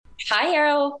Hi,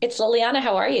 Arrow. It's Lilliana.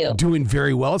 How are you? Doing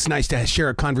very well. It's nice to share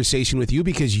a conversation with you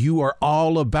because you are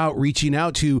all about reaching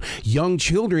out to young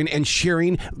children and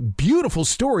sharing beautiful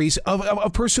stories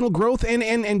of personal growth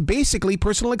and basically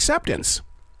personal acceptance.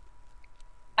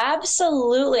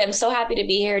 Absolutely. I'm so happy to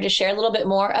be here to share a little bit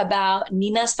more about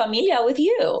Nina's Familia with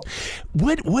you.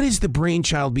 What is the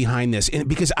brainchild behind this? And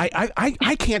because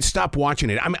I can't stop watching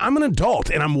it. I'm an adult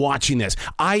and I'm watching this.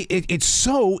 It's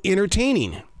so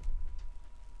entertaining.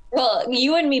 Well,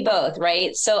 you and me both,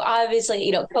 right? So obviously,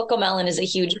 Comelon is a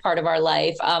huge part of our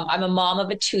life. I'm a mom of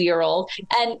a 2-year-old,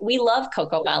 and we love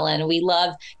Comelon. We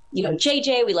love,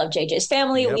 JJ. We love JJ's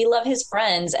family. Yep. We love his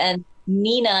friends. And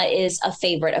Nina is a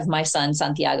favorite of my son,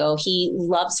 Santiago. He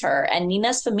loves her. And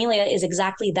Nina's Familia is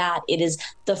exactly that. It is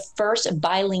the first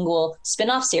bilingual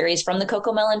spinoff series from the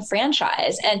Comelon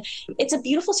franchise. And it's a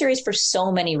beautiful series for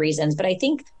so many reasons. But I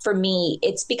think for me,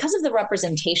 it's because of the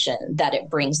representation that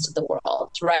it brings to the world,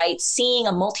 right? Seeing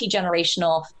a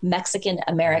multi-generational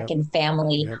Mexican-American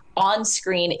family on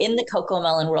screen in the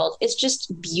Comelon world is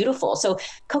just beautiful. So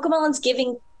Comelon's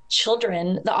giving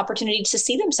children the opportunity to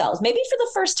see themselves, maybe for the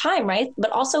first time, right?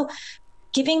 But also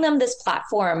giving them this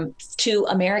platform to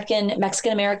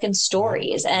Mexican-American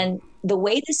stories. And the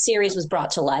way this series was brought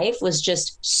to life was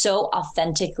just so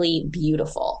authentically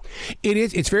beautiful. It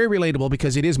is. It's very relatable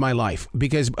because it is my life,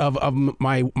 because of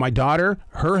my daughter,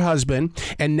 her husband,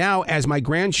 and now as my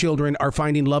grandchildren are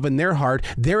finding love in their heart,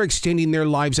 they're extending their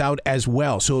lives out as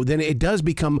well. So then it does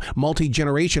become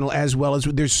multi-generational, as well as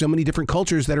there's so many different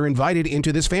cultures that are invited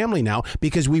into this family now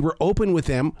because we were open with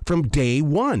them from day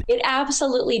one. It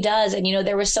absolutely does. And,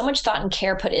 there was so much thought and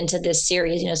care put into this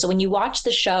series, so when you watch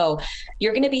the show,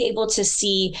 you're going to be able to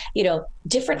see,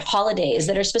 different holidays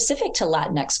that are specific to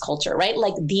Latinx culture, right?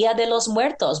 Like Dia de los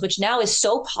Muertos, which now is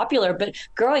so popular. But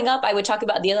growing up, I would talk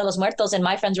about Dia de los Muertos and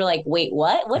my friends were like, wait,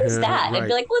 what? What is that? Right. I'd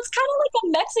be like, well, it's kind of like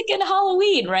a Mexican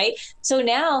Halloween, right? So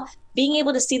now being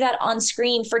able to see that on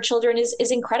screen for children is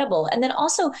incredible. And then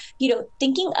also,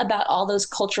 thinking about all those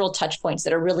cultural touch points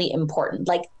that are really important,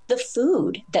 like the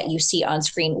food that you see on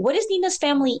screen. What is Nina's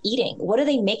family eating? What are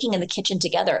they making in the kitchen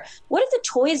together? What are the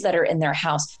toys that are in their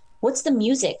house? What's the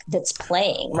music that's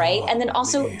playing, right? And then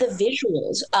also the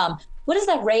visuals. What does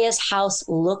that Reyes house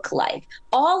look like?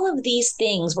 All of these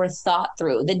things were thought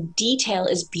through. The detail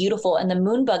is beautiful. And the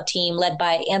Moonbug team, led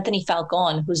by Anthony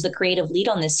Falcon, who's the creative lead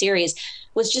on this series,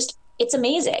 was just, it's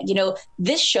amazing.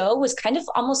 This show was kind of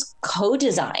almost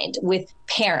co-designed with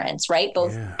parents, right?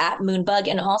 Both at Moonbug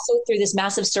and also through this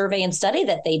massive survey and study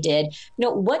that they did.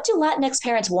 What do Latinx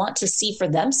parents want to see for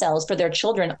themselves, for their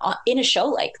children in a show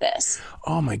like this?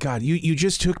 Oh my God. You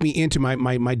just took me into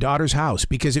my daughter's house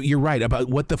because you're right about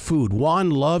what the food. Juan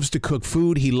loves to cook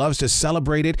food. He loves to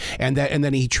celebrate it. And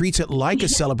then he treats it like a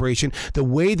celebration. The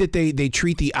way that they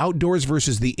treat the outdoors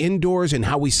versus the indoors and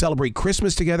how we celebrate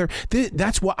Christmas together.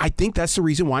 That's what I think. That's the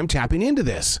reason why I'm tapping into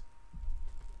this.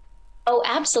 Oh,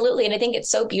 absolutely. And I think it's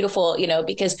so beautiful,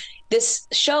 because this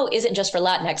show isn't just for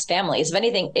Latinx families. If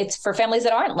anything, it's for families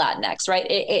that aren't Latinx, right?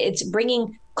 It's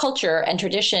bringing culture and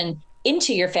tradition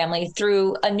into your family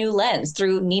through a new lens,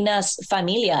 through Nina's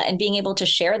Familia, and being able to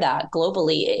share that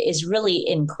globally is really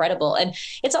incredible. And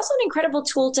it's also an incredible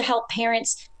tool to help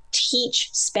parents teach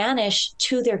Spanish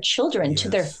to their children, to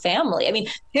their family. I mean,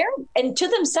 and to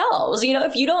themselves,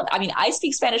 if you don't, I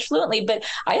speak Spanish fluently, but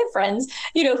I have friends,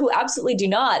 who absolutely do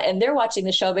not. And they're watching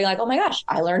the show being like, oh my gosh,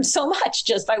 I learned so much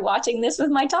just by watching this with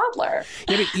my toddler.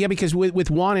 Yeah, because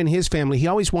with Juan and his family, he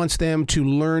always wants them to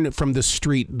learn from the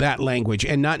street, that language,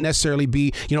 and not necessarily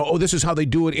be, this is how they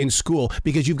do it in school,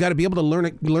 because you've got to be able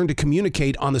to learn to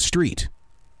communicate on the street.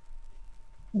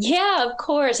 Yeah, of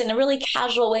course. In a really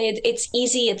casual way. It's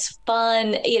easy. It's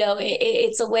fun.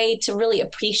 It's a way to really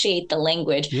appreciate the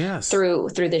language through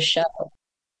the show.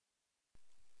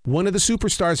 One of the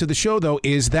superstars of the show, though,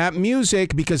 is that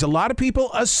music, because a lot of people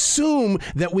assume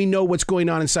that we know what's going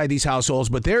on inside these households,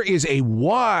 but there is a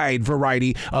wide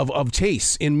variety of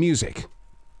tastes in music.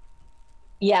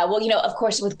 Yeah, well, of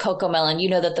course, with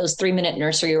Comelon, that those 3-minute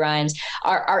nursery rhymes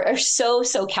are so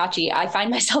catchy. I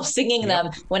find myself singing them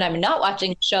when I'm not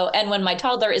watching the show and when my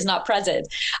toddler is not present.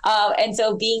 And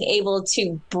so being able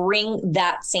to bring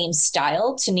that same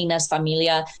style to Nina's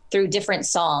Familia through different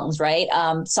songs, right?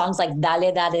 Songs like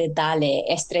Dale, Dale, Dale,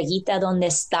 Estrellita, ¿Dónde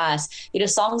estás?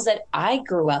 Songs that I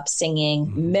grew up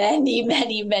singing many,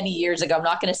 many, many years ago. I'm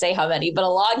not going to say how many, but a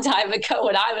long time ago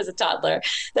when I was a toddler,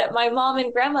 that my mom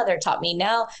and grandmother taught me.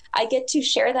 Now I get to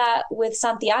share that with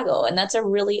Santiago, and that's a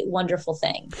really wonderful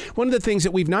thing. One of the things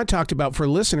that we've not talked about for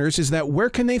listeners is that where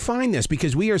can they find this?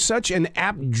 Because we are such an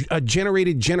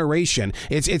app-generated generation.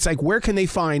 It's like, where can they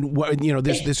find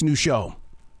this new show?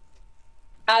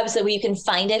 Absolutely. You can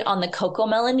find it on the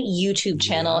Comelon YouTube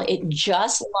channel. Yeah. It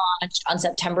just launched on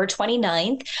September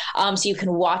 29th. So you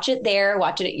can watch it there,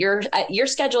 watch it at your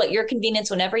schedule, at your convenience,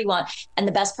 whenever you want. And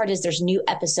the best part is there's new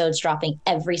episodes dropping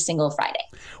every single Friday.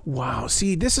 Wow.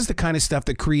 See, this is the kind of stuff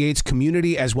that creates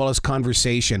community as well as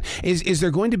conversation. Is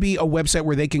there going to be a website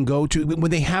where they can go to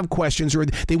when they have questions or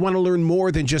they want to learn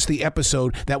more than just the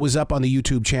episode that was up on the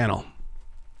YouTube channel?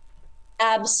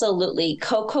 Absolutely.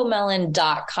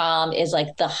 Cocomelon.com is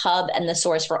like the hub and the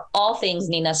source for all things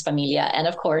Nina's Familia, and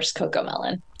of course,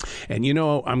 Cocomelon. And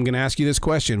I'm going to ask you this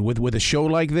question: with a show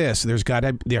like this,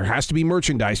 there has to be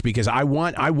merchandise because I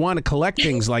want to collect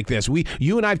things like this.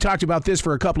 You and I've talked about this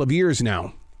for a couple of years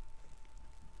now.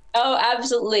 Oh,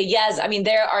 absolutely. Yes. I mean,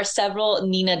 there are several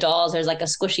Nina dolls. There's like a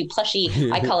squishy plushie.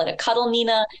 I call it a cuddle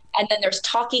Nina. And then there's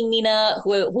talking Nina,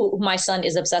 who my son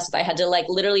is obsessed with. I had to like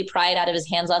literally pry it out of his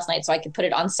hands last night so I could put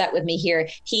it on set with me here.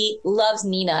 He loves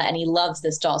Nina and he loves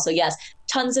this doll. So yes,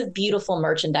 tons of beautiful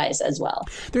merchandise as well.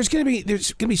 There's going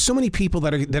to be so many people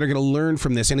that are going to learn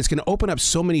from this, and it's going to open up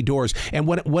so many doors. And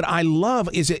what I love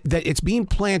is that it's being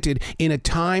planted in a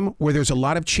time where there's a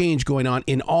lot of change going on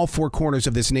in all four corners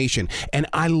of this nation. And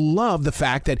I love the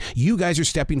fact that you guys are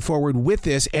stepping forward with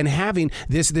this and having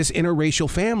this interracial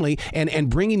family and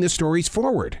bringing the stories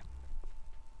forward.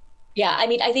 Yeah, I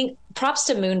mean, I think props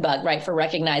to Moonbug, right, for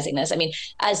recognizing this. I mean,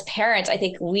 as parents, I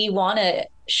think we want to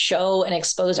show and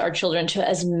expose our children to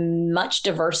as much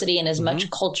diversity and as much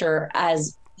culture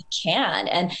as we can.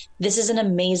 And this is an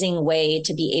amazing way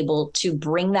to be able to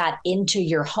bring that into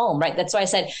your home, right? That's why I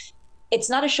said it's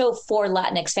not a show for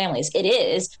Latinx families. It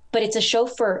is, but it's a show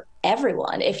for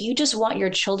everyone. If you just want your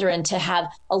children to have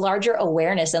a larger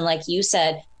awareness and, like you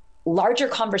said, larger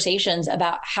conversations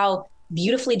about how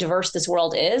beautifully diverse this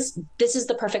world is, this is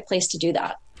the perfect place to do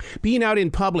that. Being out in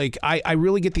public, I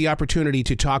really get the opportunity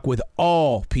to talk with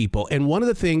all people. And one of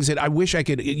the things that I wish I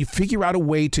could figure out a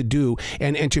way to do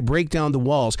and to break down the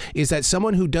walls is that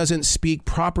someone who doesn't speak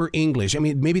proper English, I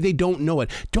mean, maybe they don't know it.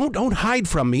 Don't hide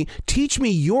from me. Teach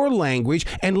me your language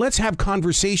and let's have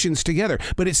conversations together.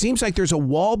 But it seems like there's a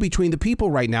wall between the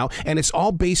people right now, and it's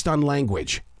all based on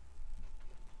language.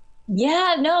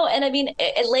 Yeah, no. And I mean,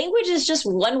 language is just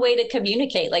one way to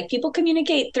communicate. Like people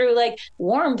communicate through like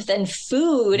warmth and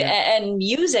food and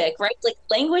music, right? Like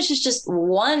language is just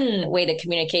one way to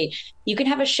communicate. You can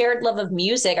have a shared love of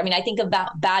music. I mean, I think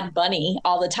about Bad Bunny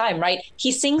all the time, right?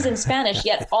 He sings in Spanish,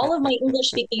 yet all of my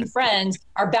English speaking friends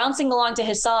are bouncing along to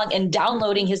his song and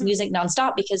downloading his music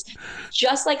nonstop, because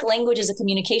just like language is a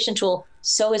communication tool,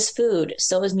 so is food,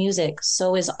 so is music,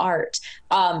 so is art.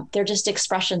 They're just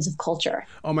expressions of culture.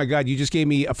 Oh my God, you just gave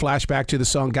me a flashback to the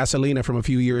song Gasolina from a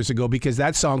few years ago, because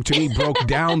that song to me broke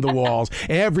down the walls.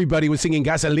 Everybody was singing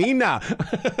Gasolina.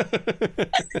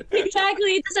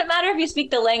 Exactly. It doesn't matter if you speak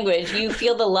the language. You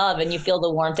feel the love and you feel the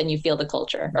warmth and you feel the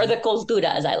culture, or the cultura,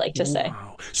 as I like to say.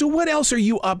 Wow. So what else are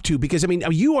you up to? Because I mean,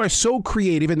 you are so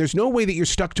creative and there's no way that you're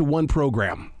stuck to one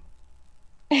program.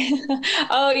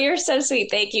 Oh, you're so sweet.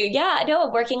 Thank you. Yeah, I know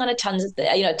I'm working on a ton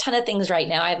of things right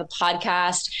now. I have a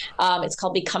podcast. It's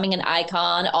called Becoming an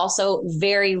Icon, also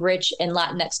very rich in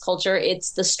Latinx culture.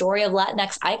 It's the story of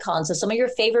Latinx icons. So some of your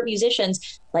favorite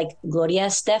musicians like Gloria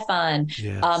Estefan,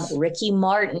 yes, Ricky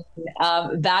Martin,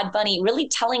 Bad Bunny, really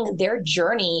telling their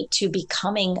journey to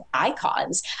becoming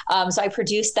icons. So I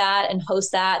produce that and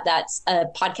host that. That's a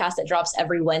podcast that drops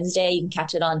every Wednesday. You can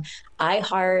catch it on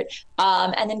iHeart,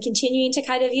 and then continuing to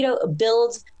kind of,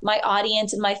 build my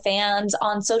audience and my fans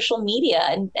on social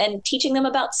media and teaching them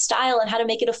about style and how to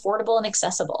make it affordable and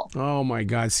accessible. Oh my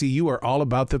God. See, you are all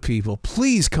about the people.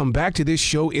 Please come back to this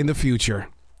show in the future.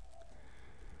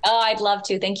 Oh, I'd love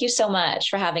to. Thank you so much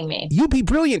for having me. You be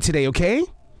brilliant today, okay?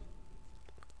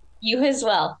 You as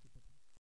well.